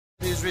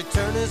His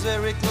return is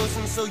very close,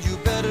 and so you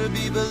better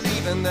be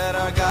believing that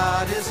our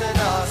God is an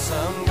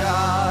awesome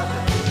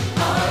God.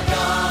 Our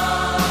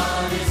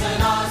God is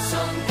an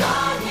awesome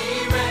God.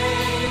 He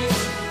reigns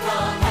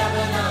from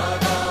heaven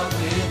above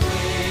with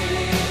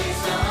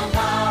wisdom,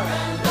 power,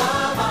 and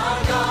love.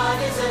 Our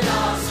God is an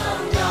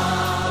awesome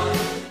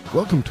God.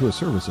 Welcome to a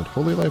service at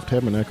Holy Life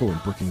Tabernacle in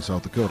Brookings,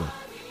 South Dakota.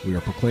 We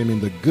are proclaiming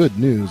the good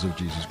news of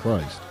Jesus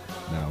Christ.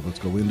 Now let's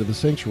go into the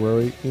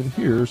sanctuary, and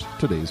here's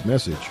today's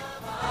message.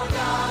 Our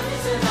God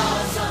is an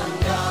awesome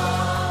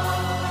God.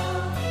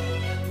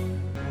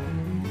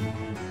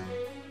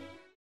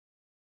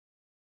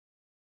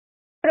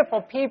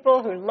 Beautiful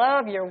people who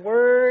love your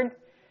word,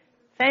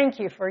 thank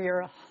you for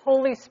your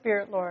Holy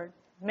Spirit, Lord,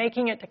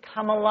 making it to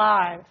come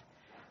alive.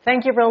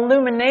 Thank you for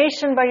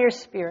illumination by your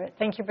Spirit.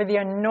 Thank you for the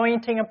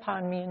anointing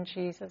upon me in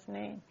Jesus'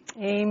 name.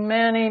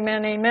 Amen,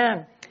 amen,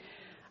 amen.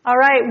 All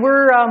right,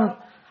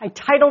 I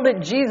titled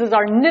it Jesus,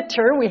 Our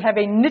Knitter. We have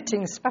a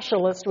knitting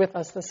specialist with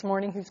us this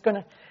morning who's going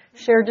to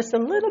share just a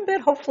little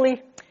bit.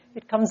 Hopefully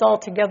it comes all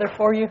together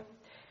for you.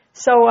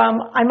 So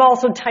I'm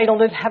also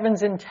titled it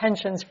Heaven's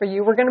Intentions for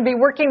You. We're going to be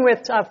working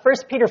with 1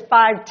 Peter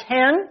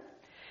 5:10.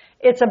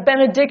 It's a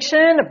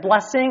benediction, a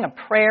blessing, a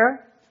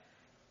prayer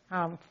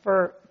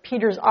for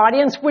Peter's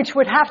audience, which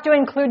would have to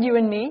include you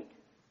and me.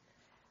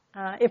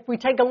 If we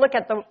take a look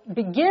at the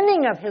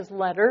beginning of his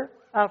letter,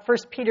 1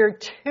 Peter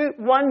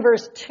 1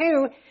 verse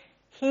 2,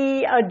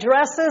 he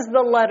addresses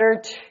the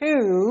letter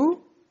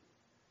to,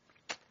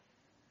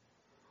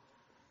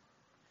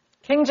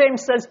 King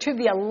James says, to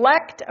the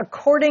elect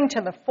according to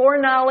the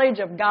foreknowledge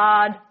of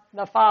God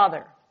the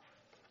Father.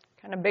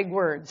 Kind of big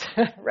words,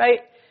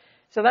 right?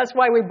 So that's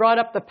why we brought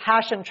up the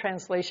Passion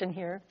Translation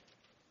here.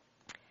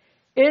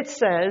 It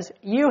says,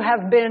 you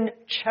have been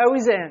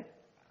chosen.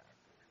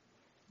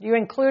 Do you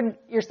include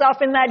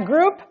yourself in that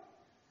group?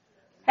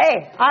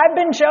 Hey, I've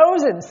been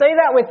chosen. Say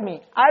that with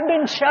me. I've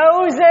been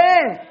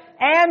chosen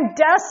and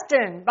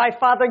destined by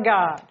Father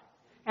God.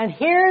 And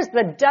here's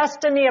the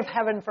destiny of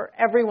heaven for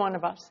every one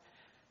of us.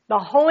 The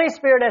Holy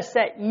Spirit has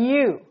set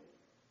you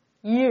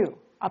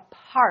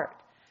apart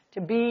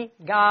to be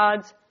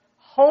God's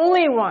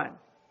Holy One.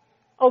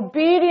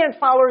 Obedient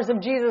followers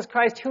of Jesus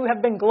Christ who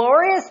have been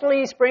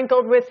gloriously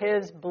sprinkled with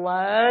His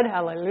blood.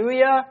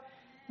 Hallelujah.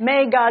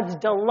 May God's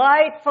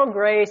delightful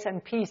grace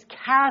and peace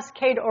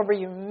cascade over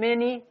you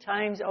many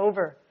times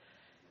over.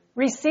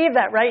 Receive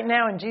that right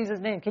now in Jesus'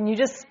 name. Can you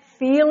just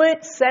feel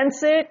it,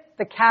 sense it,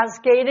 the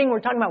cascading? We're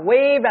talking about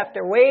wave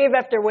after wave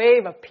after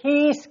wave of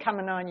peace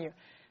coming on you.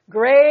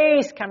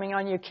 Grace coming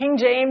on you. King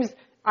James,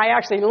 I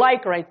actually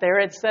like right there.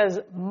 It says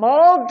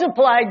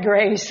multiplied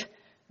grace,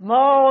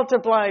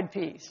 multiplied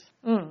peace.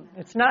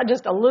 It's not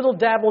just a little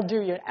dabble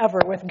do you ever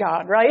with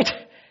God, right?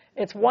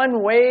 It's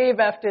one wave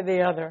after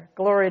the other.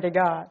 Glory to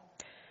God.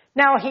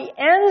 Now, he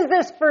ends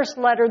this first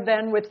letter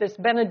then with this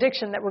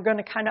benediction that we're going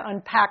to kind of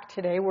unpack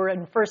today. We're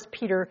in 1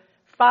 Peter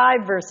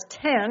 5, verse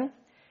 10.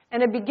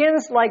 And it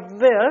begins like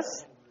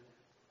this.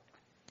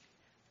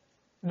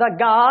 The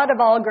God of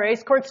all grace.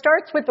 Of course, it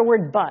starts with the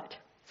word but.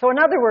 So in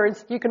other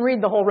words, you can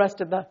read the whole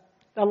rest of the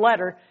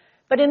letter.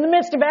 But in the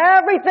midst of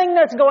everything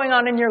that's going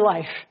on in your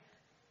life,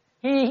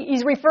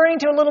 he's referring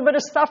to a little bit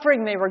of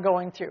suffering they were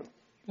going through.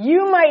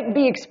 You might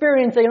be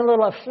experiencing a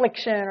little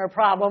affliction or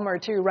problem or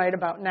two right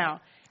about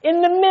now.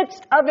 In the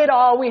midst of it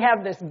all, we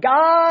have this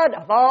God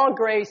of all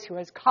grace who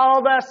has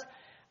called us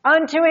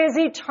unto His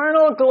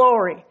eternal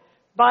glory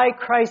by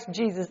Christ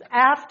Jesus,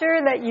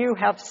 after that you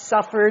have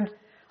suffered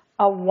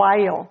a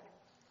while.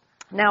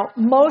 Now,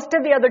 most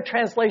of the other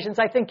translations,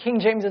 I think King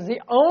James is the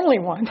only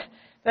one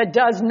that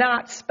does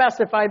not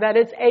specify that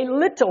it's a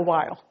little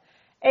while,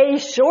 a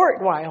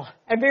short while,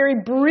 a very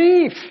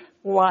brief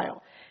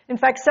while. In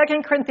fact,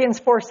 2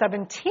 Corinthians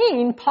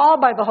 4:17, Paul,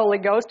 by the Holy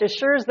Ghost,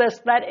 assures us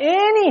that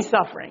any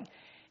suffering,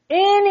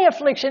 any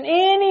affliction,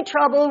 any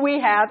trouble we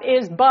have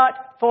is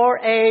but for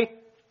a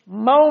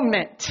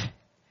moment.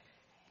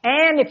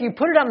 And if you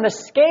put it on the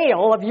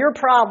scale of your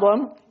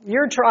problem,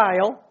 your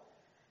trial,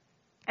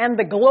 and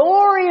the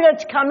glory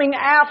that's coming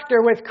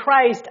after with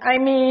Christ, I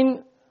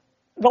mean,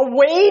 the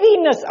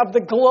weightiness of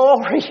the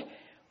glory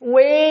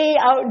way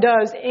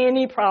outdoes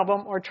any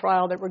problem or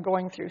trial that we're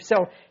going through.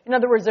 So, in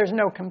other words, there's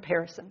no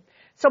comparison.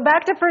 So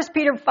back to 1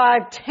 Peter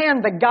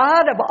 5:10, the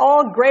God of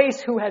all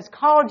grace who has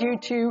called you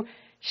to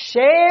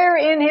share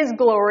in His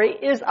glory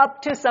is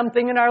up to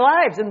something in our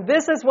lives. And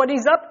this is what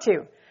He's up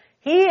to.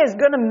 He is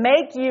going to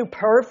make you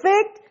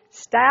perfect,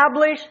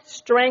 establish,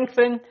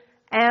 strengthen,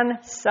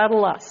 and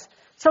settle us.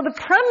 So the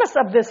premise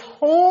of this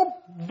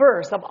whole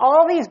verse, of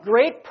all these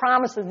great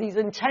promises, these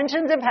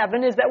intentions of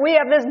heaven, is that we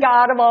have this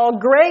God of all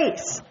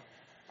grace.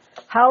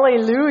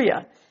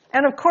 Hallelujah.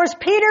 And of course,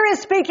 Peter is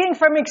speaking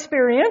from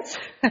experience.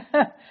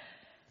 I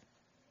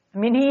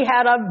mean, he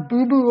had a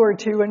boo-boo or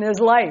two in his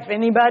life.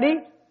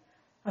 Anybody?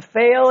 A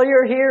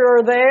failure here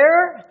or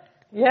there?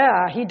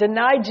 Yeah, he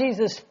denied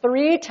Jesus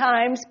 3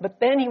 times, but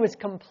then he was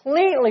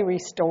completely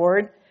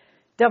restored,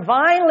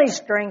 divinely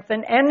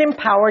strengthened and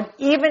empowered,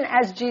 even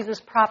as Jesus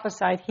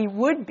prophesied he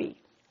would be.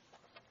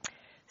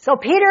 So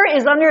Peter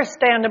is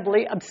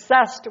understandably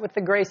obsessed with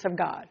the grace of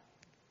God.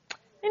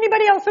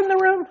 Anybody else in the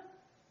room?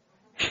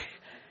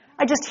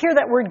 I just hear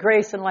that word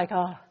grace and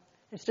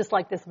it's just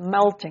like this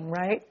melting,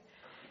 right?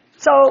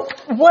 So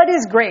what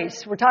is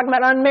grace? We're talking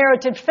about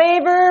unmerited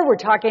favor. We're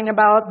talking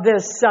about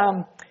this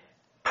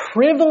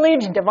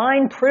privilege,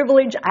 divine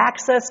privilege,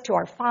 access to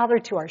our Father,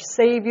 to our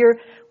Savior.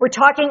 We're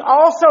talking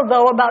also,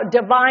 though, about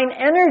divine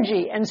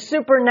energy and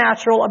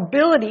supernatural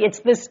ability.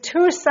 It's this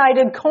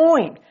two-sided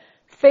coin.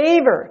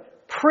 Favor,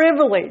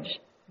 privilege,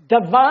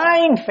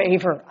 divine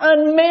favor,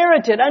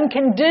 unmerited,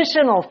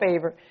 unconditional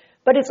favor.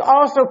 But it's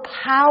also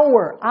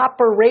power,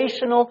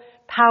 operational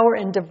power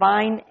and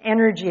divine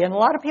energy. And a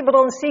lot of people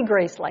don't see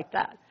grace like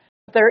that.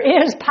 There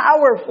is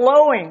power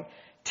flowing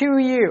to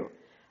you.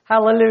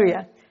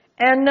 Hallelujah.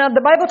 And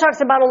the Bible talks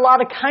about a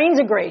lot of kinds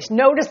of grace.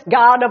 Notice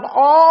God of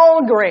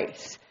all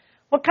grace.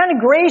 What kind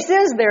of grace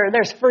is there?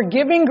 There's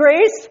forgiving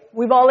grace.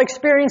 We've all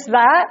experienced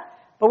that.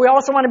 But we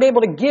also want to be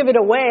able to give it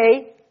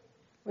away.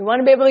 We want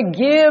to be able to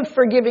give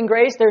forgiving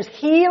grace. There's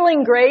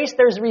healing grace.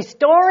 There's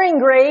restoring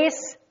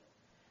grace.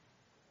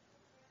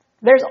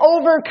 There's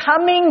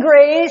overcoming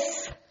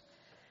grace.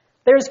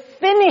 There's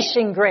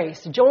finishing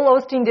grace. Joel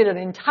Osteen did an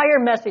entire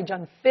message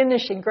on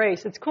finishing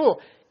grace. It's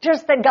cool.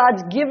 Just that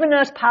God's given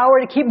us power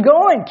to keep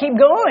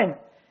going,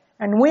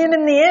 and win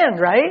in the end,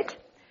 right?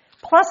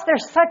 Plus,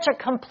 there's such a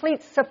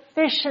complete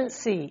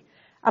sufficiency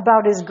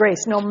about His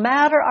grace, no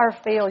matter our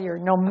failure,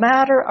 no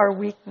matter our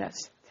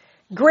weakness.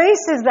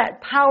 Grace is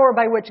that power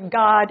by which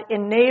God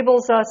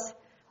enables us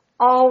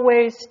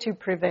always to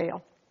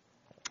prevail.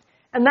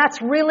 And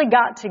that's really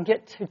got to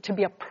get to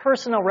be a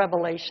personal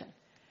revelation.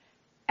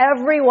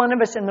 Every one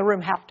of us in the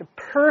room have to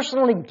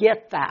personally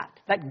get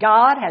that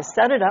God has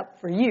set it up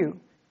for you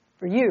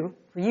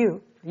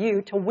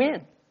to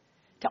win,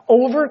 to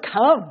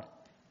overcome.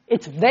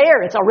 It's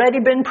there. It's already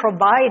been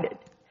provided.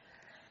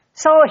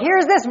 So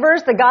here's this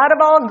verse, the God of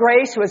all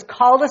grace who has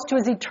called us to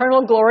His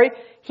eternal glory.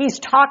 He's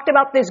talked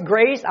about this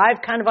grace.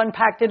 I've kind of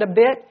unpacked it a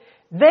bit.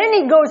 Then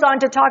he goes on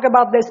to talk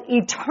about this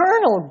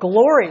eternal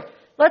glory.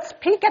 Let's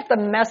peek at the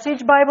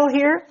Message Bible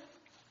here.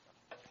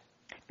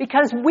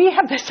 Because we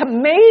have this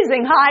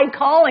amazing high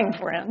calling,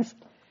 friends.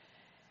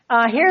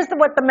 Here's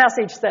what the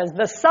Message says.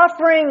 The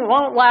suffering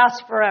won't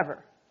last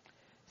forever.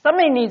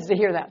 Somebody needs to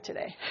hear that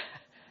today.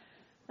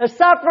 The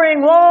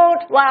suffering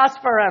won't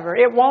last forever.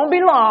 It won't be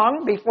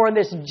long before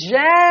this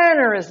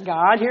generous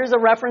God, here's a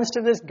reference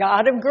to this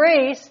God of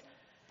grace,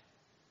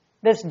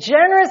 this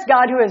generous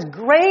God who has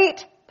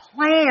great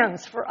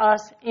plans for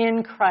us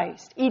in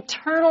Christ.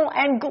 Eternal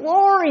and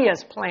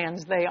glorious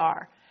plans they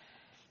are.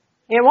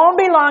 It won't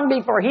be long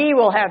before He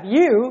will have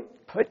you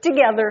put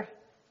together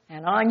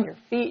and on your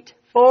feet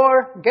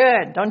for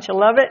good. Don't you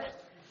love it?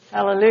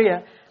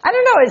 Hallelujah. I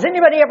don't know, has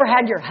anybody ever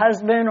had your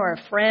husband or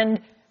a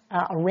friend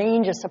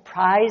arrange a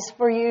surprise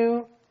for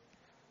you?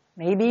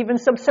 Maybe even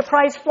some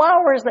surprise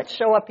flowers that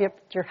show up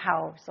at your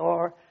house.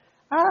 Or,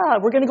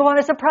 we're going to go on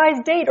a surprise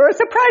date or a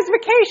surprise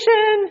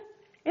vacation.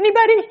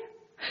 Anybody?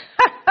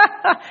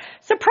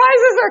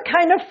 Surprises are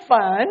kind of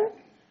fun.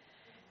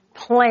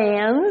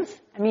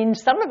 Plans. I mean,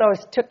 some of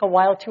those took a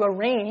while to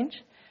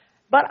arrange.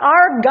 But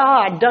our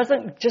God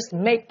doesn't just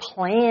make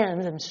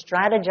plans and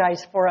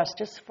strategize for us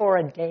just for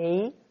a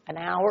day, an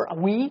hour, a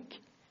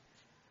week,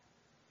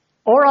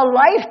 or a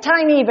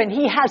lifetime even.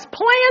 He has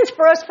plans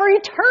for us for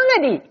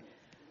eternity.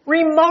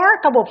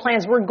 Remarkable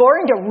plans. We're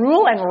going to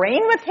rule and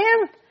reign with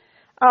Him.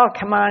 Oh,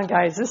 come on,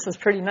 guys. This is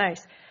pretty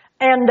nice.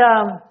 And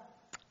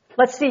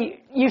let's see.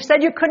 You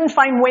said you couldn't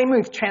find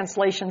Weymouth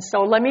translation,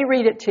 so let me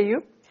read it to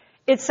you.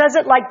 It says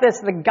it like this: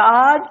 the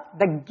God,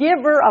 the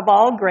giver of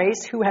all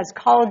grace, who has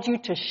called you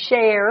to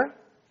share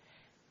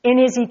in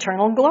His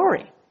eternal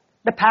glory.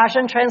 The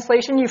Passion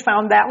Translation, you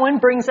found that one,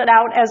 brings it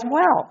out as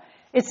well.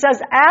 It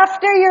says,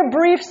 after your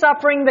brief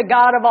suffering, the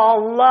God of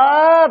all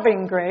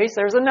loving grace,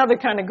 there's another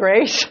kind of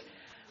grace,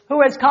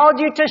 who has called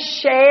you to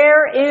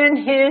share in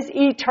His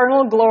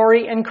eternal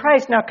glory in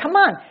Christ. Now, come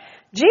on.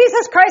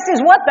 Jesus Christ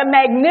is what? The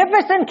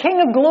magnificent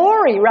King of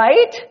glory,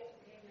 right?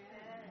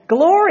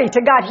 Glory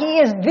to God. He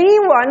is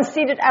the one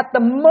seated at the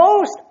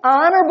most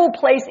honorable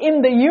place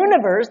in the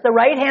universe, the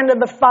right hand of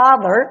the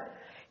Father.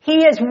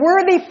 He is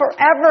worthy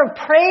forever of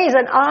praise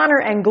and honor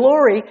and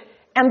glory.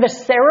 And the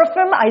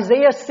seraphim,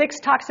 Isaiah 6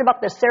 talks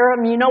about the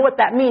seraphim. You know what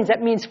that means.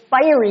 That means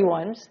fiery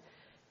ones.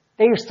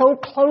 They are so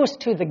close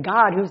to the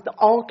God who's the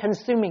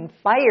all-consuming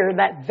fire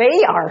that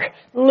they are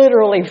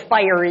literally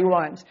fiery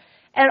ones.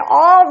 And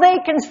all they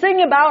can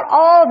sing about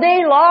all day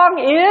long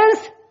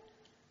is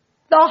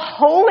the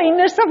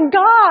holiness of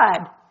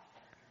God.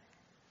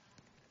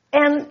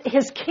 And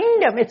His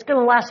kingdom, it's going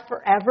to last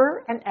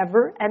forever and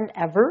ever and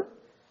ever.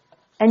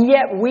 And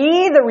yet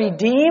we, the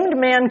redeemed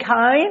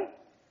mankind,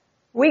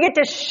 we get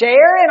to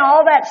share in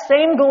all that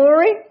same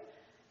glory.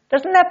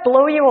 Doesn't that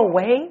blow you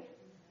away?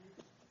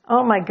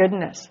 Oh my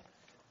goodness.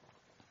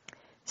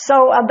 So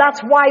that's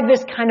why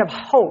this kind of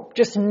hope,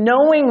 just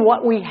knowing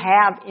what we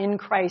have in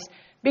Christ,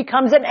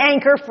 becomes an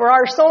anchor for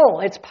our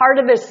soul. It's part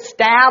of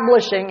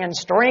establishing and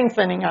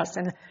strengthening us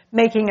and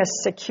making us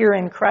secure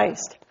in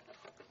Christ.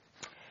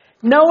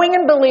 Knowing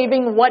and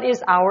believing what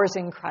is ours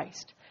in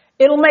Christ.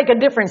 It'll make a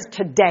difference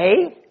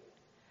today,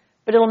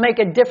 but it'll make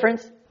a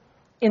difference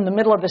in the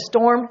middle of the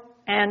storm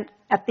and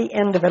at the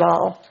end of it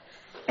all.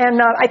 And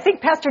I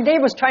think Pastor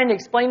Dave was trying to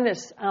explain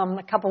this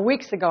a couple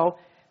weeks ago,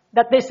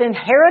 that this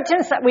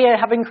inheritance that we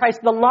have in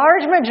Christ, the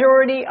large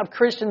majority of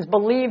Christians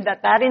believe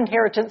that that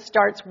inheritance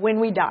starts when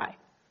we die.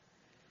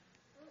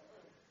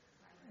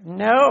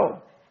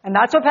 No. And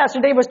that's what Pastor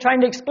Dave was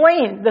trying to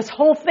explain. This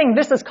whole thing,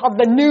 this is called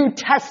the New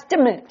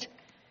Testament.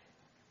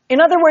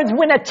 In other words,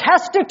 when a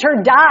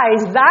testator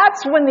dies,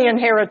 that's when the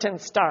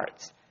inheritance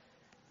starts.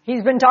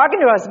 He's been talking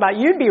to us about,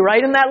 you'd be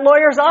right in that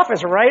lawyer's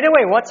office right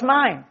away. What's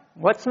mine?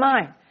 What's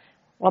mine?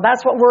 Well,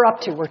 that's what we're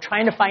up to. We're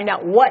trying to find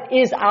out what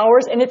is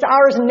ours, and it's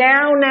ours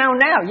now.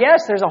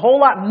 Yes, there's a whole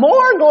lot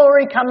more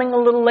glory coming a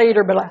little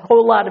later, but a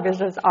whole lot of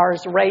it is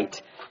ours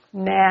right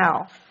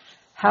now.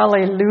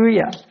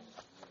 Hallelujah.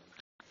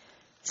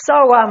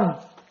 So,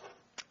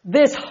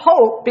 this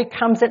hope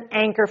becomes an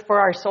anchor for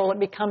our soul. It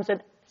becomes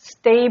a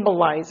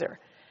stabilizer.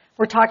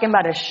 We're talking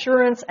about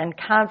assurance and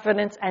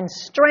confidence and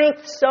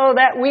strength so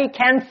that we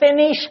can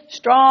finish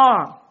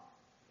strong.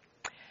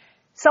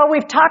 So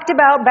we've talked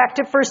about, back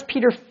to 1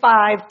 Peter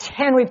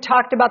 5:10, we've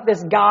talked about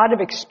this God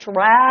of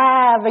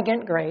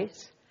extravagant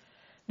grace,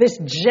 this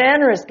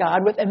generous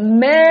God with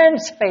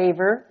immense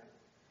favor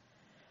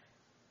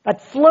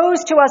that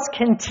flows to us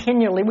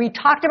continually. We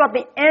talked about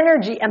the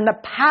energy and the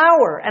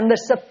power and the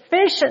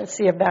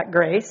sufficiency of that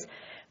grace.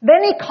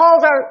 Then he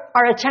calls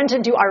our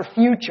attention to our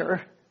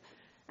future.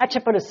 That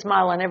should put a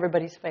smile on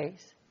everybody's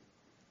face.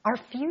 Our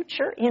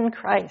future in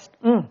Christ.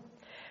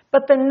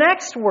 But the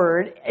next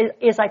word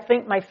is, I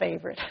think, my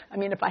favorite. I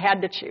mean, if I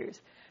had to choose.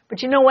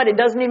 But you know what? It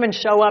doesn't even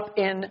show up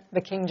in the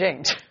King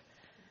James.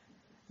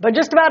 But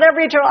just about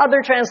every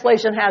other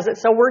translation has it.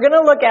 So we're going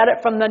to look at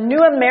it from the New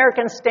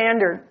American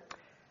Standard.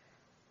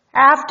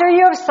 After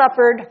you have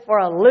suffered for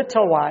a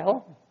little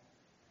while,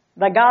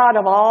 the God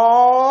of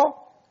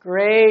all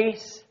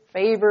grace,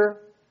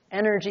 favor,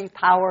 energy,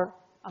 power,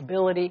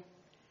 ability,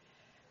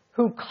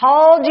 who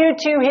called you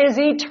to his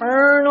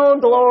eternal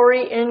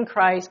glory in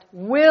Christ,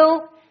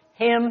 will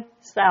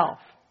himself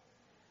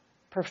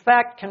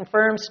perfect,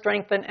 confirm,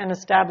 strengthen, and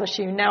establish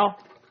you. Now,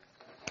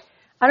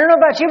 I don't know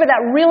about you, but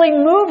that really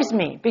moves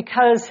me,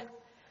 because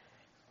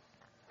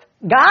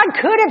God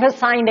could have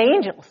assigned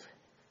angels.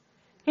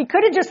 He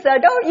could have just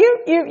said,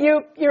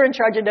 oh, you're in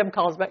charge of Deb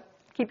calls, but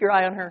keep your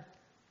eye on her.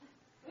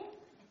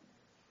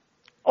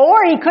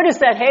 Or he could have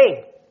said,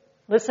 hey,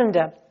 listen,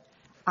 Deb,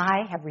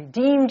 I have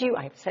redeemed you.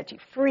 I have set you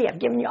free. I've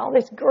given you all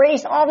this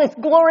grace, all this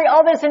glory,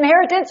 all this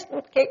inheritance.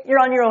 Okay, you're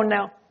on your own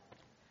now.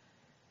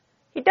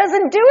 He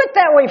doesn't do it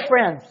that way,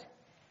 friends.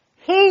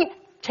 He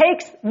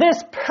takes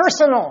this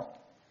personal.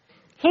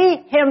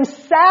 He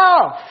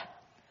himself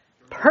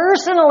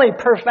personally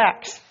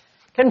perfects,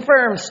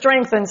 confirms,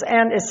 strengthens,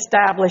 and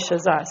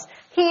establishes us.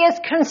 He is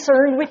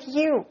concerned with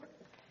you.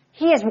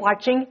 He is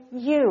watching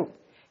you.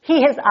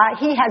 He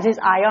has his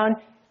eye on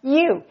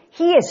you.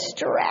 He is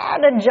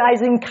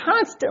strategizing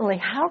constantly.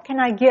 How can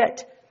I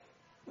get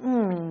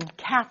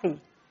Kathy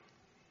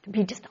to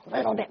be just a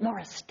little bit more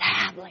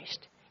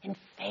established in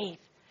faith?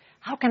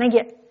 How can I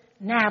get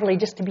Natalie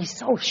just to be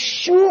so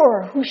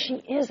sure who she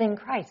is in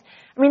Christ?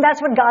 I mean, that's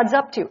what God's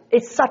up to.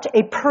 It's such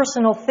a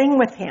personal thing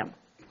with him.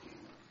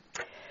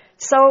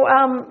 So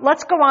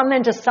let's go on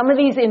then to some of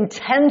these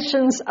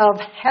intentions of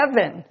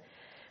heaven,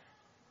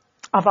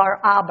 of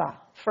our Abba,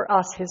 for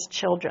us, his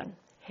children,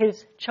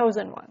 his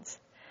chosen ones.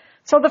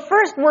 So the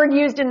first word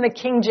used in the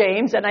King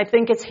James, and I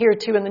think it's here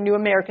too in the New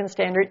American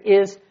Standard,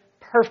 is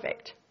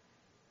perfect.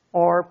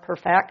 Or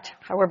perfect,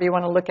 however you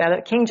want to look at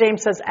it. King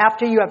James says,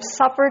 after you have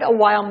suffered a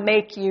while,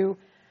 make you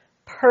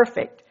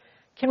perfect.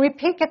 Can we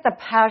peek at the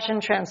Passion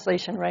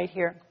Translation right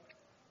here?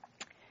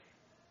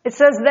 It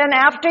says, then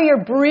after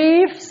your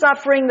brief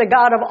suffering, the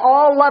God of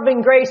all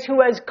loving grace,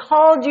 who has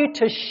called you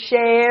to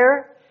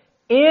share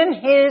in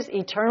his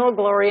eternal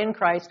glory in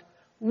Christ,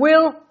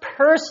 will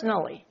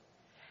personally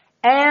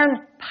and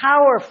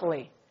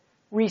powerfully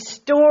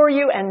restore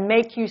you and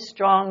make you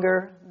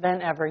stronger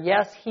than ever.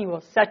 Yes, he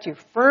will set you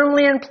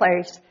firmly in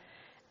place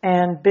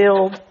and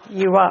build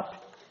you up.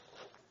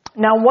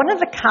 Now, one of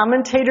the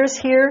commentators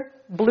here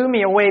blew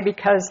me away,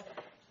 because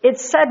it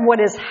said what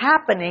is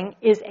happening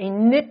is a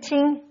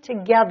knitting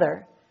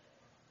together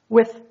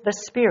with the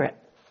Spirit.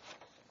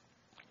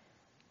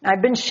 Now,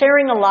 I've been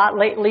sharing a lot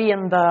lately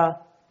in the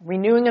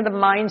Renewing of the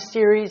Mind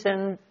series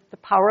and the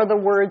Power of the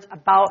Words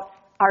about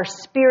our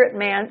spirit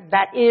man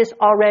that is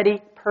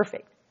already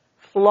perfect,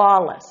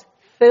 flawless,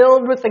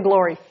 filled with the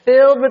glory,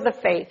 filled with the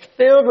faith,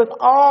 filled with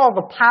all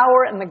the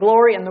power and the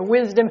glory and the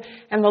wisdom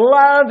and the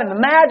love and the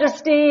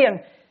majesty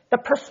and the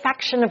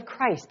perfection of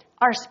Christ.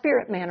 Our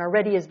spirit man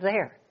already is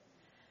there.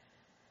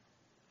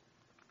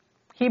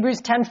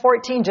 Hebrews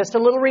 10:14, just a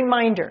little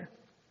reminder,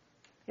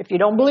 if you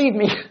don't believe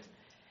me.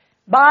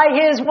 By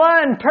his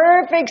one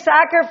perfect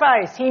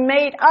sacrifice, he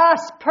made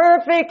us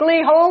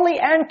perfectly holy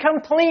and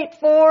complete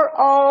for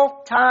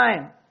all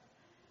time.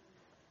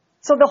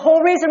 So the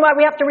whole reason why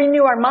we have to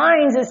renew our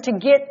minds is to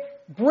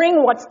get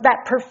bring what's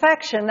that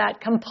perfection,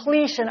 that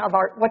completion of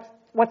our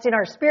what's in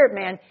our spirit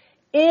man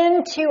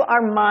into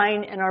our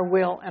mind and our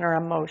will and our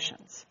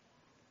emotions.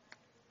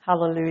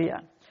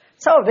 Hallelujah.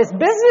 So this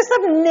business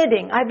of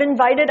knitting, I've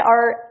invited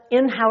our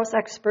in-house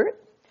expert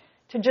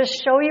to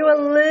just show you a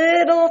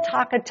little,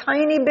 talk a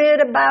tiny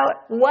bit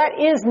about what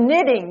is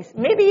knitting.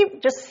 Maybe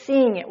just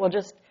seeing it will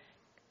just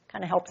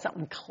kind of help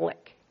something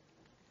click.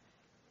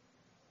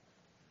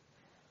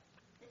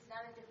 It's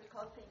not a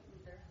difficult thing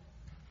either.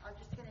 I'm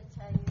just going to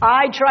tell you.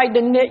 I tried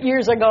to knit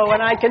years ago,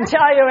 and I can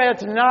tell you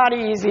it's not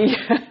easy.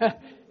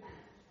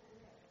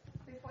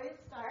 Before you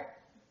start,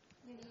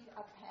 you need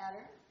a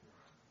pattern.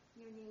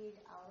 You need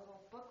a little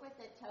booklet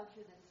that tells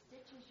you the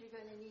stitches you're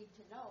going to need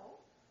to know.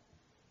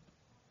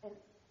 And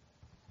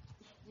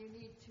you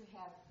need to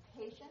have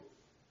patience.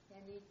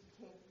 You need to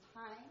take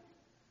time.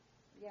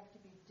 You have to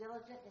be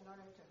diligent in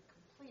order to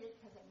complete it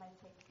because it might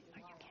take you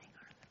long.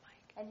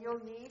 And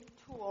you'll need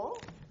tools.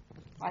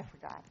 Oh, I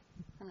forgot.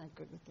 I'm not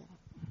good with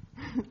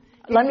that.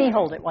 Let me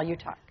hold it while you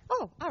talk.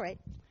 Oh, all right.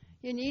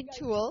 You need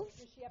tools.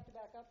 Does she have to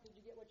back up? Did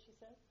you get what she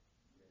said?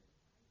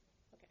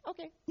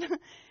 Okay.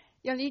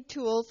 You'll need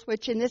tools,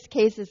 which in this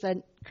case is a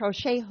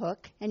crochet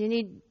hook, and you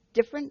need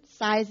different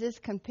sizes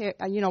compared,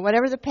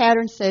 whatever the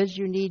pattern says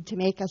you need to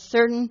make a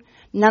certain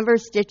number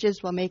of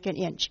stitches will make an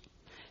inch.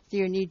 So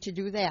you need to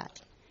do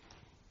that.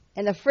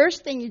 And the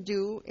first thing you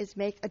do is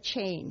make a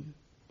chain.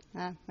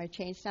 My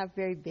chain's not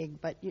very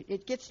big, but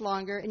it gets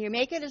longer, and you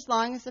make it as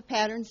long as the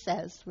pattern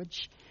says,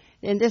 which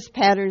in this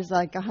pattern is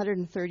like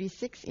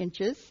 136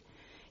 inches.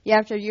 You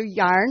have your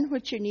yarn,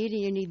 which you need,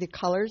 and you need the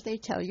colors they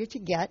tell you to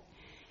get.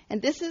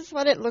 And this is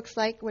what it looks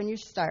like when you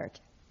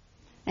start.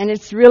 And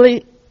it's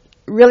really,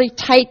 really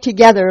tight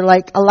together,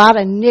 like a lot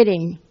of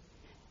knitting.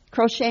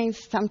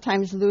 Crocheting's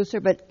sometimes looser,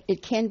 but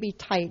it can be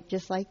tight,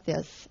 just like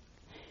this.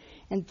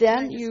 And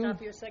then Can I just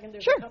stop you a second?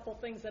 There's Sure. a couple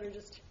things that are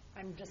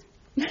I'm just...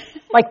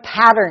 Like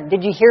pattern.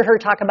 Did you hear her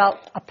talk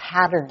about a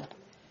pattern?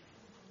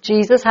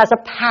 Jesus has a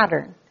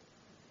pattern.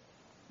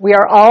 We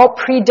are all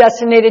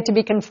predestinated to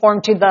be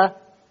conformed to the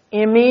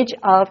image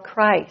of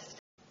Christ.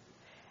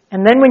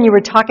 And then when you were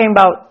talking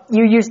about,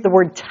 you used the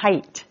word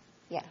tight.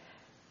 Yeah.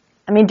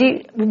 I mean,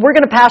 we're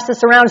going to pass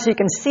this around so you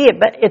can see it,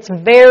 but it's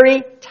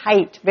very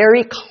tight,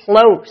 very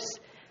close.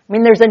 I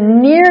mean, there's a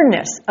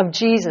nearness of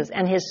Jesus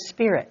and His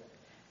Spirit.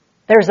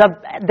 There's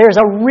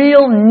a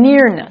real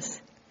nearness.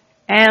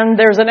 And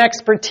there's an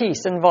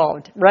expertise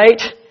involved,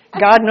 right?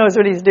 God knows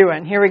what He's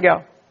doing. Here we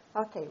go.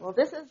 Okay, well,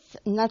 this is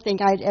nothing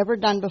I'd ever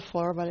done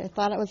before, but I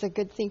thought it was a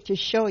good thing to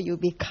show you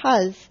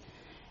because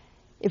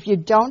if you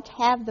don't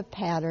have the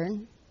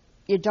pattern,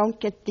 you don't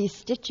get these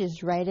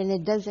stitches right, and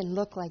it doesn't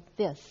look like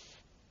this.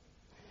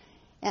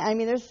 I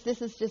mean,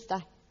 this is just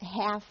a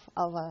half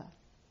of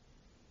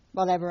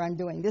whatever I'm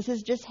doing. This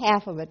is just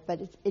half of it,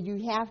 but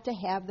you have to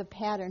have the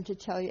pattern to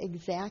tell you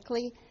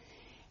exactly,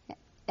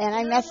 and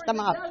I messed them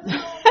up.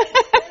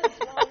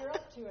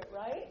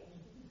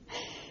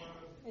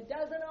 It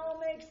doesn't all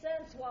make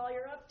sense while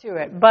you're up to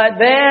it. But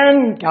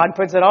then God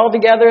puts it all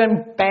together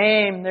and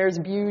bam, there's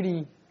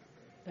beauty.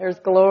 There's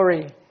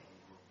glory.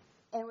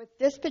 And with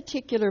this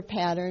particular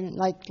pattern,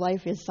 like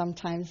life is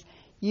sometimes,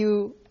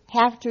 you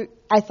have to,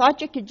 I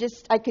thought I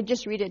could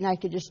just read it and I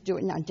could just do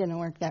it. No, it didn't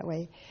work that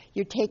way.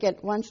 You take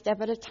it one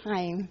step at a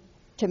time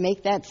to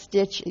make that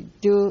stitch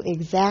do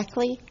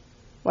exactly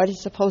what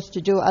it's supposed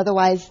to do.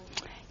 Otherwise,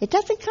 it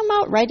doesn't come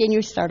out right and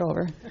you start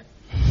over.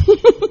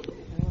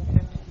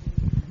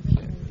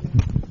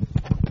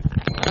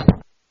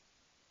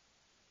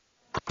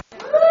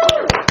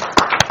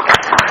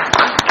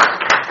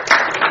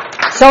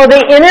 So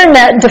the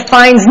internet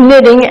defines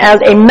knitting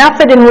as a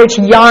method in which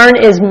yarn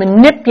is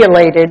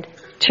manipulated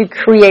to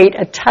create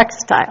a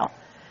textile.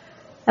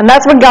 And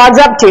that's what God's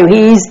up to.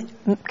 He's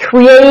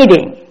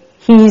creating.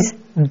 He's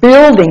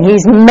building.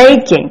 He's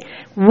making.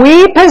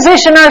 We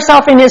position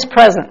ourselves in His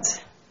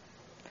presence.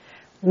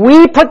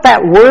 We put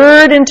that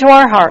word into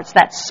our hearts,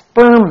 that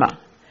sperma.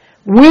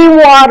 We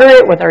water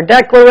it with our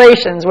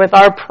declarations, with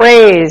our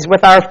praise,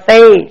 with our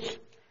faith.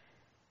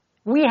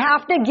 We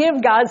have to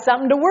give God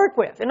something to work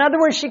with. In other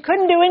words, she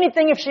couldn't do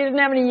anything if she didn't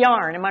have any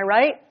yarn. Am I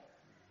right?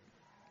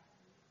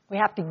 We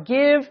have to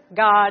give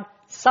God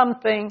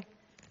something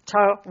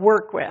to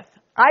work with.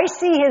 I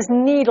see His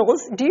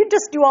needles. Do you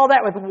just do all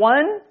that with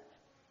one?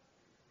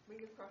 We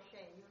do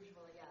crochet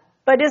usually, yeah.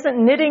 But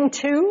isn't knitting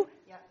two?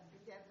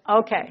 Yeah.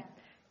 Okay.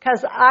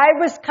 Because I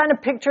was kind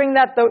of picturing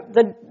that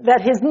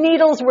that His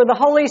needles were the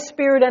Holy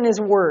Spirit and His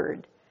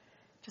Word.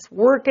 Just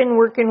working.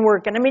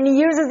 I mean, He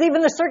uses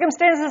even the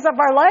circumstances of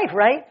our life,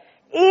 right?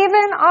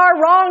 Even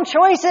our wrong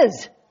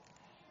choices.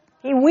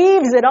 He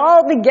weaves it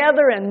all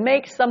together and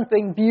makes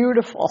something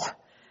beautiful.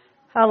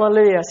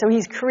 Hallelujah. So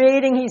He's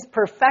creating, He's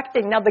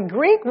perfecting. Now, the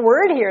Greek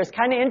word here is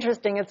kind of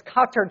interesting. It's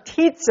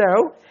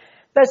katartizo.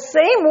 The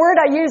same word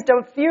I used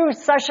a few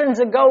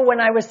sessions ago when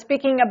I was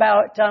speaking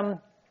about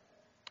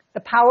the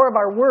power of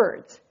our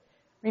words.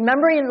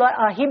 Remember in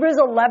Hebrews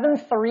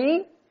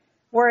 11:3?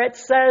 Where it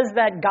says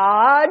that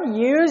God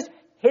used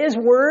His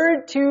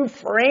Word to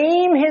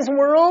frame His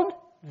world,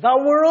 the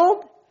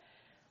world.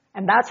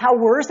 And that's how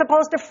we're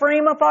supposed to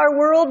frame up our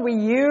world. We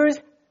use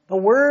the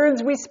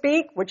words we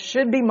speak, which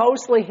should be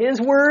mostly His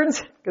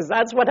words, because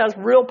that's what has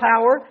real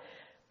power.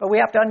 But we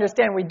have to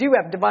understand we do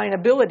have divine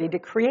ability to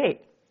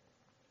create.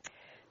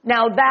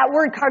 Now, that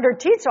word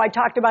katartizo I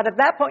talked about at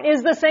that point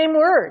is the same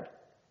word.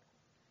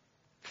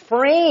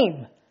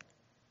 Frame.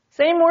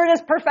 Same word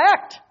as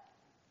perfect.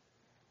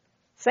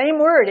 Same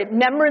word.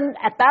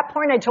 At that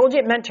point I told you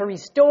it meant to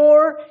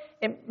restore.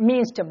 It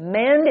means to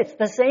mend. It's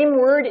the same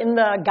word in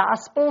the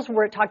Gospels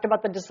where it talked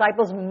about the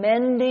disciples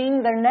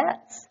mending their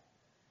nets.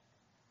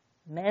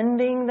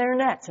 Mending their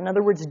nets. In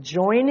other words,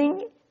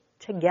 joining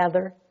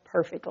together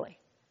perfectly.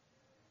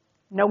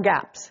 No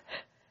gaps.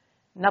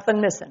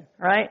 Nothing missing,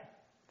 right?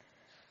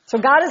 So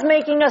God is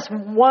making us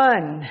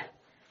one.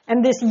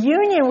 And this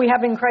union we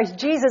have in Christ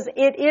Jesus,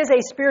 it is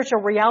a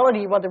spiritual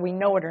reality whether we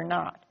know it or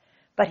not.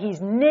 But He's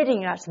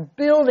knitting us,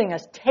 building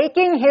us,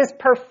 taking His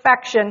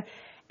perfection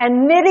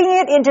and knitting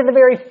it into the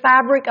very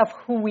fabric of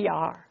who we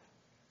are.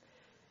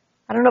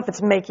 I don't know if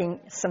it's making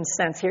some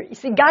sense here. You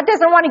see, God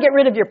doesn't want to get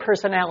rid of your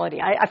personality.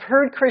 I've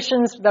heard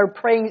Christians that are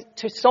praying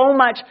to so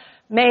much,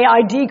 may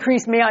I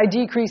decrease, may I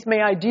decrease,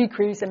 may I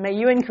decrease, and may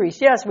you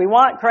increase. Yes, we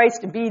want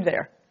Christ to be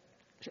there.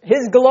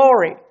 His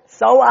glory,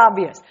 so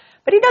obvious.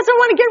 But He doesn't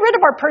want to get rid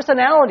of our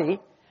personality.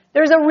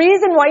 There's a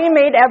reason why He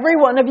made every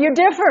one of you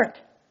different.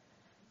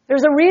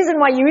 There's a reason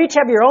why you each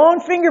have your own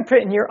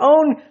fingerprint and your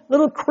own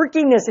little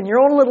quirkiness and your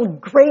own little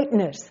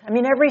greatness. I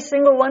mean, every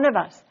single one of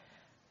us.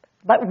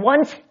 But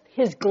once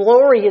His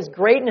glory, His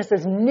greatness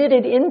is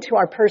knitted into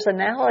our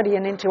personality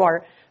and into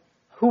our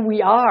who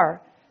we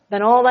are,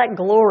 then all that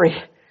glory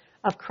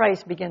of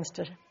Christ begins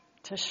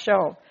to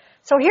show.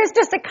 So here's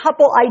just a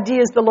couple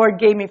ideas the Lord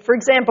gave me. For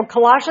example,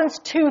 Colossians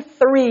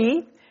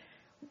 2:3,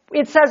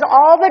 it says,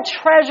 all the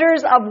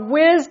treasures of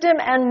wisdom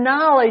and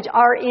knowledge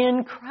are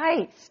in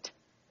Christ.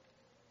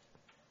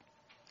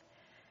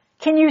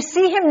 Can you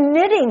see Him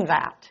knitting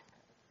that?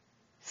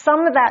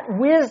 Some of that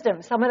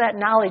wisdom, some of that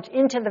knowledge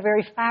into the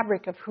very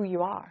fabric of who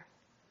you are.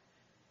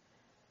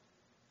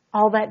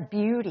 All that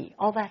beauty,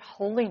 all that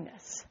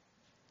holiness.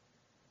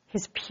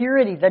 His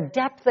purity, the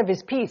depth of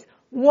His peace.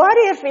 What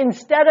if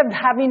instead of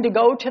having to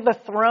go to the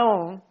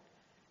throne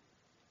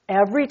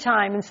every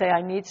time and say,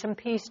 I need some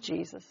peace,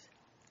 Jesus.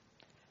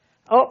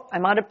 Oh,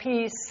 I'm out of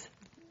peace.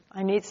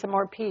 I need some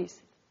more peace.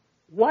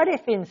 What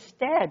if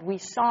instead we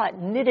saw it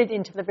knitted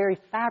into the very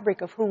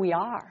fabric of who we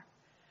are?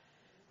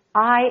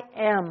 I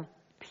am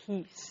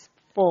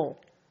peaceful.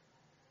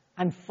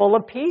 I'm full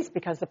of peace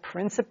because the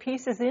Prince of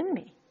Peace is in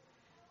me.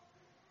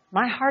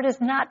 My heart is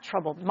not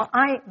troubled.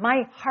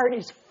 My heart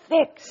is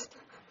fixed,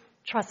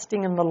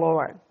 trusting in the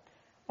Lord.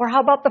 Or how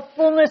about the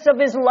fullness of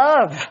His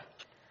love?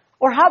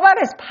 Or how about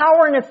His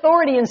power and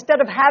authority instead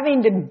of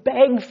having to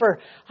beg for,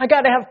 I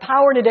got to have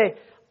power today.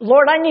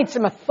 Lord, I need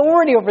some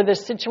authority over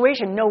this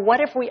situation. No,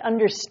 what if we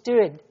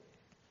understood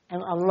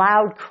and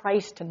allowed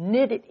Christ to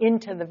knit it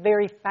into the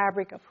very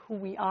fabric of who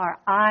we are?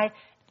 I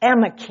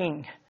am a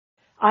king.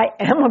 I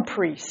am a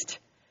priest.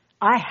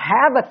 I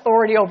have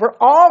authority over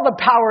all the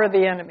power of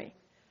the enemy.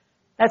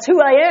 That's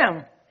who I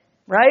am,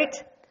 right?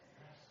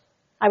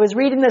 I was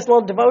reading this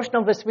little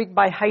devotional this week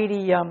by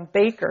Heidi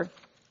Baker,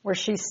 where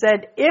she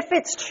said, if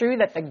it's true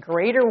that the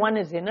greater one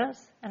is in us,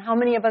 and how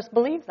many of us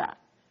believe that?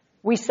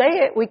 We say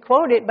it, we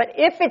quote it, but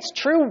if it's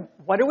true,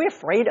 what are we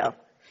afraid of?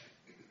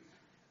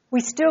 We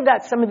still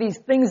got some of these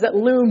things that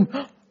loom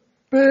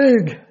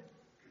big,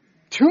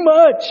 too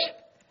much.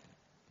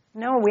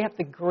 No, we have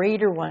the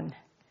greater one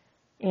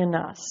in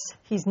us.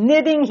 He's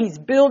knitting, He's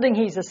building,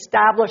 He's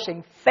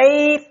establishing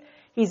faith,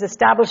 He's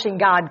establishing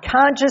God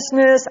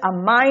consciousness, a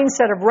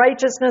mindset of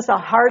righteousness, a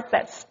heart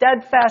that's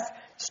steadfast,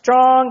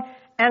 strong,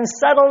 and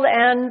settled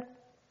and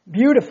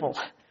beautiful,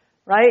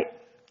 right?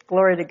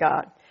 Glory to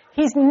God.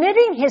 He's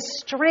knitting His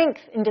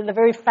strength into the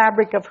very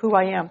fabric of who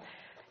I am.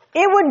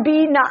 It would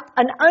be not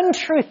an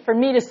untruth for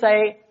me to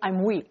say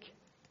I'm weak.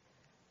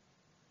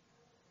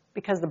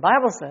 Because the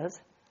Bible says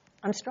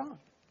I'm strong.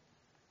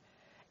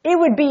 It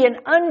would be an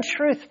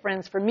untruth,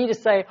 friends, for me to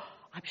say,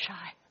 I'm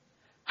shy.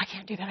 I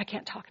can't do that. I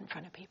can't talk in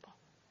front of people.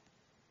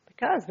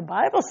 Because the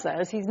Bible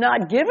says He's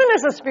not given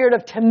us a spirit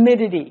of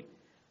timidity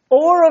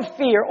or of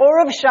fear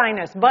or of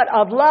shyness, but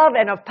of love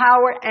and of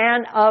power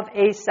and of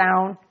a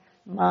sound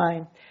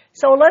mind.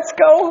 So let's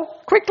go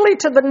quickly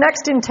to the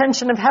next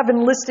intention of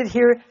heaven listed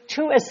here,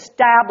 to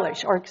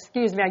establish, or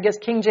excuse me, I guess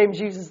King James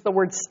uses the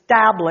word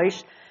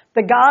establish,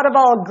 the God of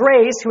all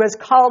grace who has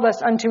called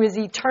us unto His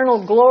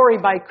eternal glory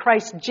by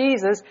Christ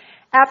Jesus,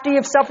 after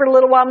you've suffered a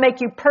little while,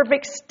 make you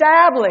perfect,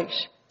 establish,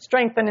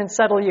 strengthen, and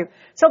settle you.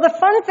 So the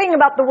fun thing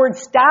about the word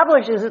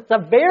establish is it's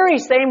the very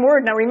same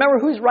word. Now remember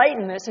who's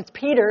writing this. It's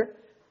Peter,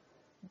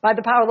 by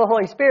the power of the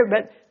Holy Spirit.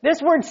 But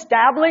this word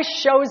establish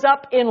shows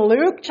up in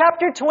Luke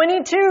chapter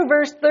 22,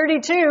 verse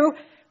 32,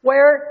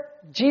 where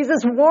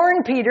Jesus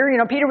warned Peter. You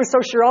know, Peter was so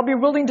sure, I'll be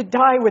willing to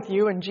die with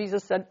you. And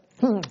Jesus said,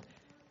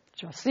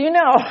 just so you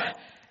know,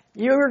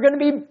 you're going to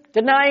be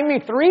denying me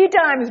 3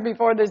 times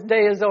before this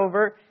day is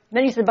over. And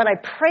then He said, but I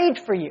prayed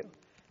for you,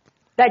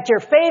 that your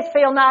faith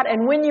fail not,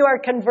 and when you are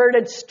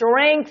converted,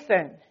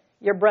 strengthen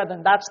your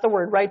brethren. That's the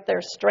word right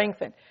there,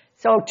 strengthen.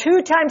 So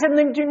 2 times in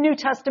the New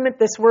Testament,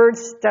 this word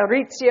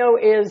staritio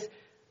is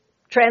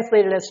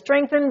translated as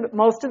strengthen, but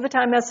most of the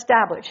time as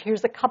establish.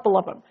 Here's a couple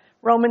of them.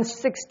 Romans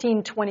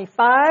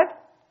 16:25.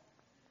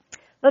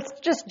 Let's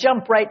just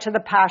jump right to the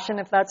Passion,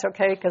 if that's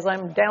okay, because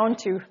I'm down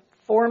to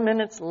 4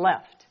 minutes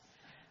left.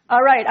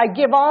 All right, I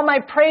give all my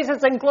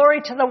praises and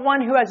glory to the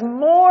one who has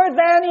more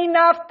than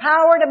enough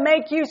power to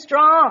make you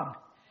strong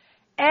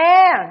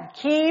and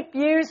keep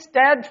you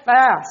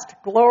steadfast.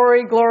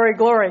 Glory, glory,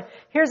 glory.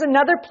 Here's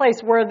another place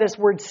where this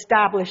word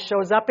establish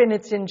shows up, and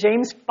it's in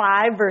James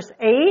 5, verse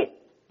 8,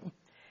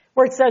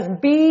 where it says,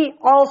 be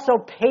also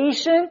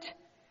patient,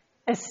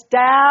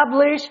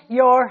 establish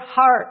your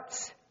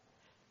hearts.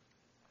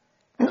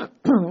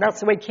 That's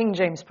the way King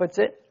James puts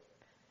it.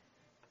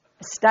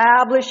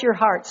 Establish your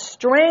hearts.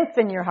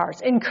 Strengthen your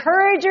hearts.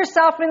 Encourage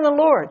yourself in the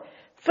Lord.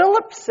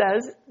 Phillips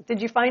says,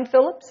 did you find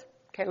Phillips?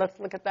 Okay, let's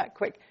look at that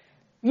quick.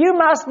 You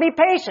must be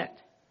patient.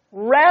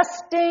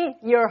 Resting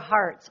your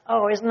hearts.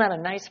 Oh, isn't that a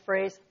nice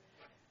phrase?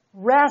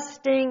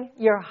 Resting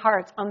your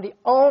hearts on the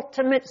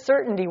ultimate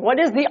certainty. What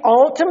is the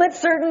ultimate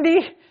certainty?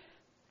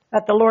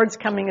 That the Lord's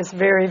coming is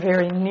very,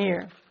 very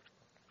near.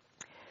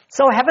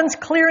 So heaven's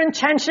clear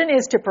intention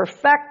is to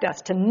perfect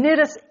us, to knit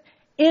us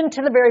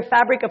into the very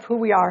fabric of who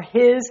we are,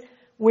 His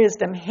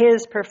wisdom,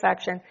 His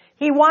perfection.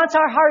 He wants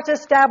our hearts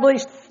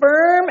established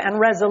firm and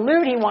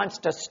resolute. He wants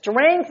to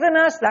strengthen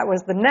us. That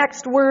was the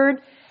next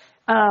word.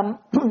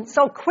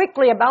 So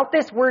quickly about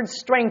this word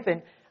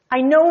strengthen.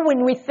 I know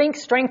when we think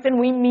strengthen,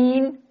 we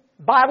mean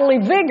bodily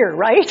vigor,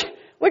 right?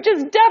 Which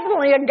is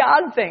definitely a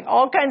God thing.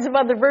 All kinds of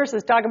other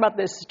verses talk about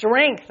this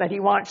strength that He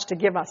wants to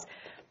give us.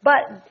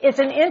 But it's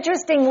an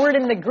interesting word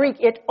in the Greek.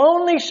 It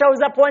only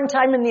shows up one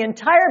time in the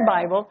entire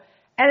Bible,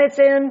 and it's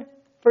in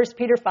 1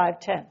 Peter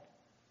 5:10,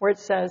 where it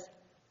says,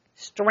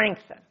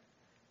 strengthen.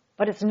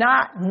 But it's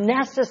not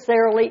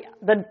necessarily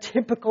the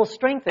typical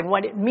strengthen.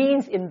 What it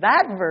means in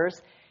that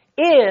verse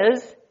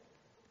is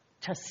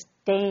to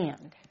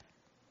stand.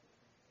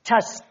 To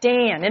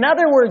stand. In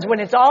other words, when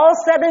it's all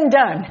said and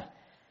done,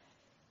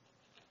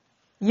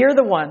 you're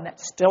the one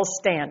that's still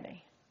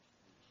standing.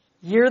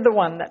 You're the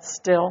one that's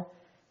still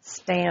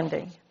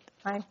standing.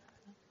 I'm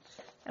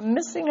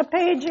missing a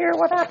page here.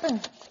 What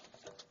happened?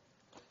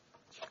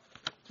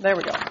 There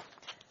we go.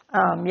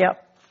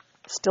 Yep.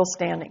 Still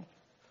standing.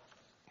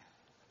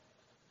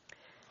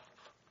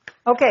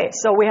 Okay,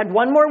 so we had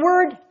one more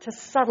word, to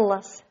settle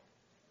us.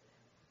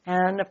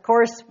 And of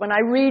course, when I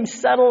read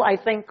settle, I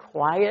think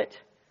quiet.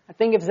 I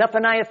think of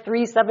Zephaniah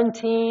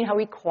 3:17, how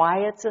He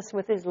quiets us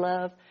with His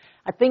love.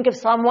 I think of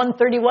Psalm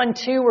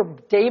 131:2, where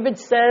David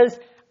says,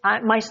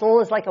 my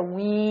soul is like a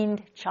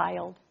weaned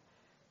child.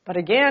 But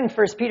again,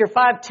 1 Peter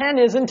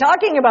 5:10 isn't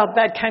talking about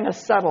that kind of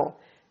settle.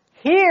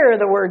 Here,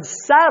 the word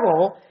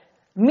settle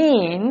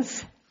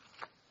means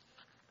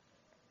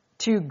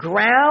to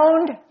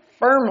ground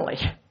firmly,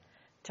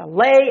 to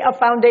lay a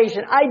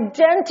foundation.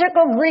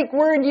 Identical Greek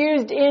word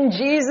used in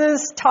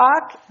Jesus'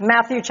 talk,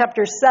 Matthew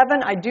chapter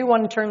 7. I do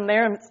want to turn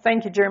there, and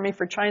thank you, Jeremy,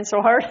 for trying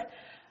so hard.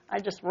 I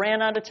just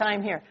ran out of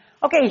time here.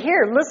 Okay,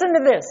 here, listen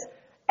to this.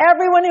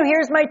 Everyone who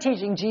hears my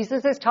teaching,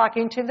 Jesus is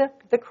talking to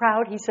the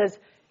crowd. He says,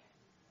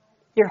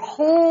 your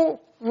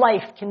whole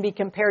life can be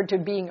compared to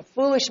being a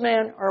foolish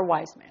man or a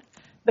wise man.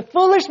 The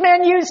foolish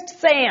man used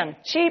sand.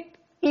 Cheap,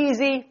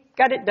 easy,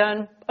 got it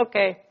done,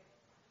 okay.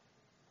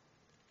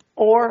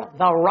 Or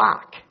the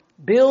rock.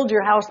 Build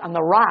your house on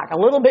the rock. A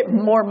little bit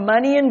more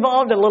money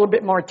involved, a little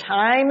bit more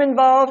time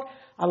involved,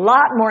 a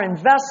lot more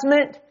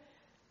investment.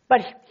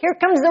 But here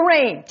comes the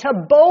rain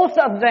to both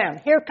of them.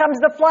 Here comes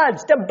the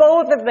floods to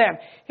both of them.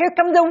 Here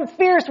come the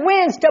fierce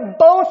winds to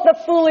both the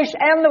foolish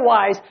and the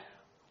wise.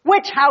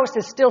 Which house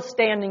is still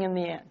standing in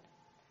the end?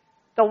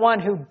 The one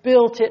who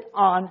built it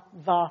on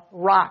the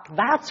rock.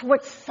 That's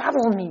what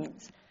settle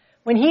means.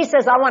 When He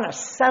says, I want to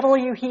settle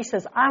you, He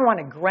says, I want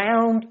to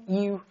ground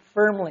you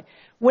firmly.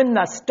 When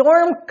the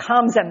storm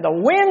comes and the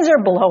winds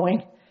are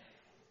blowing,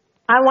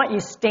 I want you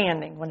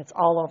standing when it's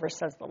all over,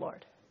 says the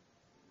Lord.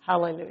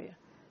 Hallelujah.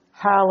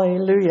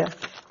 Hallelujah.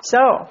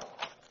 So,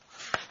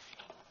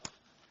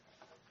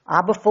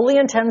 Abba fully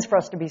intends for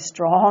us to be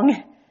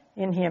strong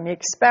in Him. He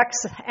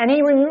expects, and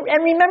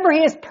remember,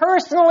 He is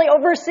personally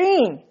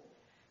overseeing.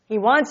 He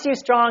wants you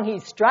strong.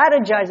 He's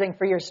strategizing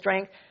for your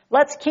strength.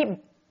 Let's keep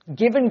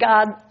giving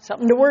God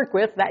something to work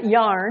with, that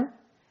yarn,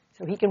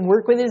 so He can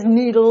work with His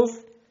needles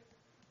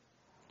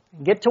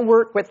and get to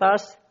work with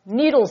us.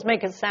 Needles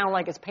make it sound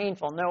like it's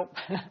painful. Nope.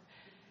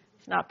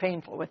 It's not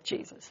painful with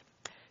Jesus.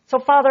 So,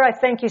 Father, I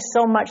thank You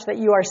so much that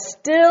You are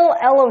still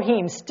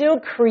Elohim, still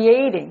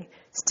creating,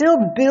 still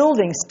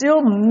building,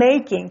 still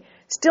making,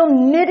 still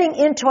knitting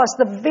into us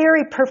the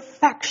very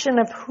perfection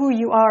of who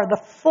You are,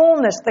 the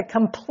fullness, the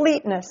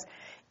completeness,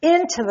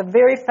 into the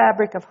very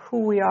fabric of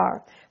who we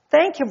are.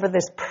 Thank You for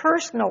this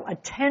personal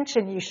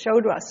attention You show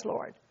to us,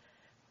 Lord.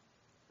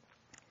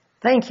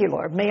 Thank You,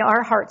 Lord. May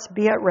our hearts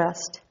be at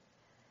rest.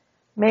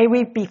 May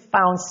we be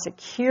found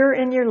secure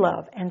in Your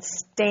love and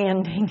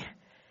standing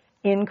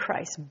in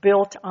Christ,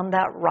 built on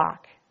that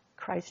rock,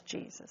 Christ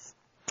Jesus.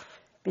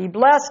 Be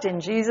blessed in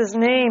Jesus'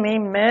 name.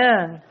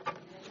 Amen.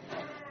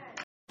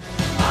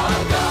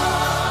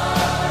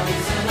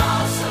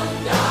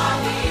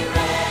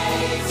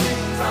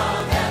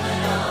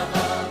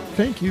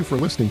 Thank you for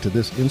listening to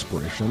this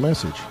inspirational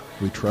message.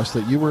 We trust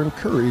that you were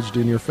encouraged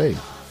in your faith.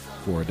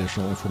 For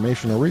additional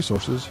information or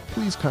resources,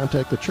 please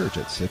contact the church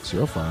at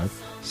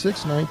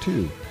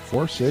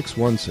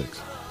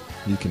 605-692-4616.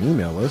 You can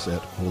email us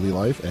at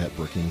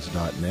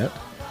holylife@brookings.net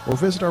or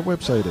visit our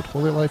website at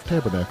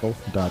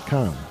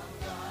holylifetabernacle.com.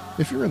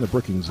 If you're in the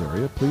Brookings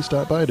area, please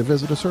stop by to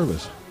visit a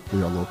service.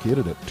 We are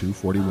located at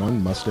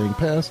 241 Mustang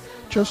Pass,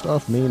 just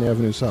off Main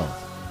Avenue South.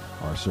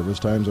 Our service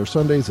times are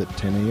Sundays at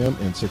 10 a.m.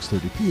 and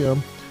 6:30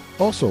 p.m.,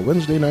 also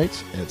Wednesday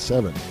nights at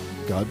 7.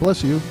 God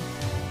bless you.